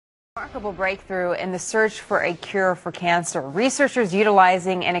Remarkable breakthrough in the search for a cure for cancer. Researchers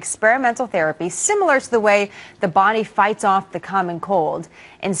utilizing an experimental therapy similar to the way the body fights off the common cold,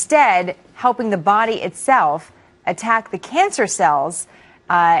 instead helping the body itself attack the cancer cells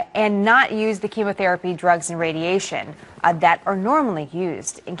and not use the chemotherapy, drugs, and radiation that are normally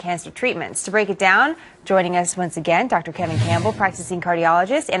used in cancer treatments. To break it down, joining us once again, Dr. Campbell, practicing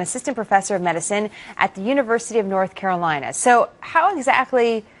cardiologist and assistant professor of medicine at the University of North Carolina. So how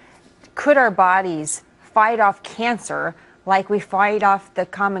exactly could our bodies fight off cancer like we fight off the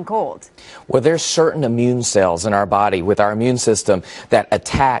common cold? Well, there's certain immune cells in our body with our immune system that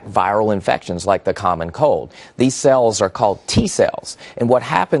attack viral infections like the common cold. These cells are called T cells. And what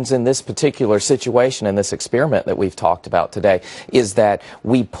happens in this particular situation, in this experiment that we've talked about today, is that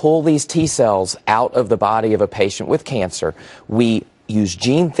we pull these T cells out of the body of a patient with cancer. We use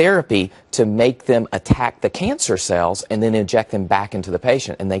gene therapy to make them attack the cancer cells and then inject them back into the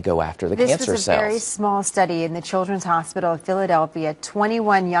patient, and they go after the cancer cells. This was a very small study in the Children's Hospital of Philadelphia.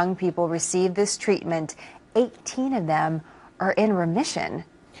 21 young people received this treatment. 18 of them are in remission.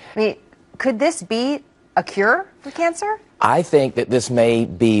 I mean, could this be a cure for cancer? I think that this may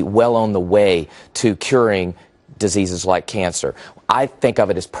be well on the way to curing diseases like cancer. I think of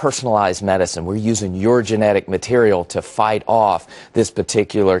it as personalized medicine. We're using your genetic material to fight off this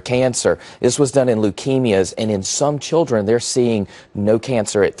particular cancer. This was done in leukemias, and in some children, they're seeing no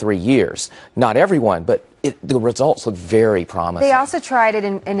cancer at 3 years. Not everyone, but the results look very promising. They also tried it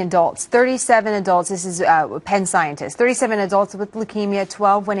in adults. 37 adults, this is Penn scientists, 37 adults with leukemia,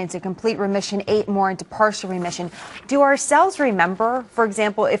 12 went into complete remission, 8 more into partial remission. Do our cells remember, for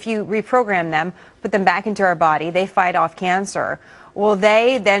example, if you reprogram them, put them back into our body, they fight off cancer, will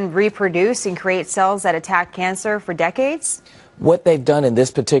they then reproduce and create cells that attack cancer for decades? What they've done in this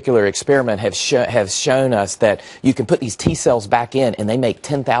particular experiment has shown us that you can put these T cells back in, and they make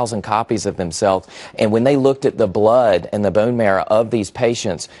 10,000 copies of themselves. And when they looked at the blood and the bone marrow of these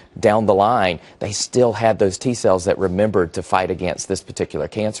patients down the line, they still had those T cells that remembered to fight against this particular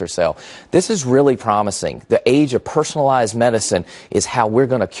cancer cell. This is really promising. The age of personalized medicine is how we're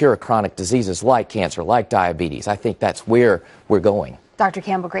going to cure chronic diseases like cancer, like diabetes. I think that's where we're going. Dr.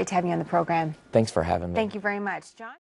 Campbell, great to have you on the program. Thanks for having me. Thank you very much. John?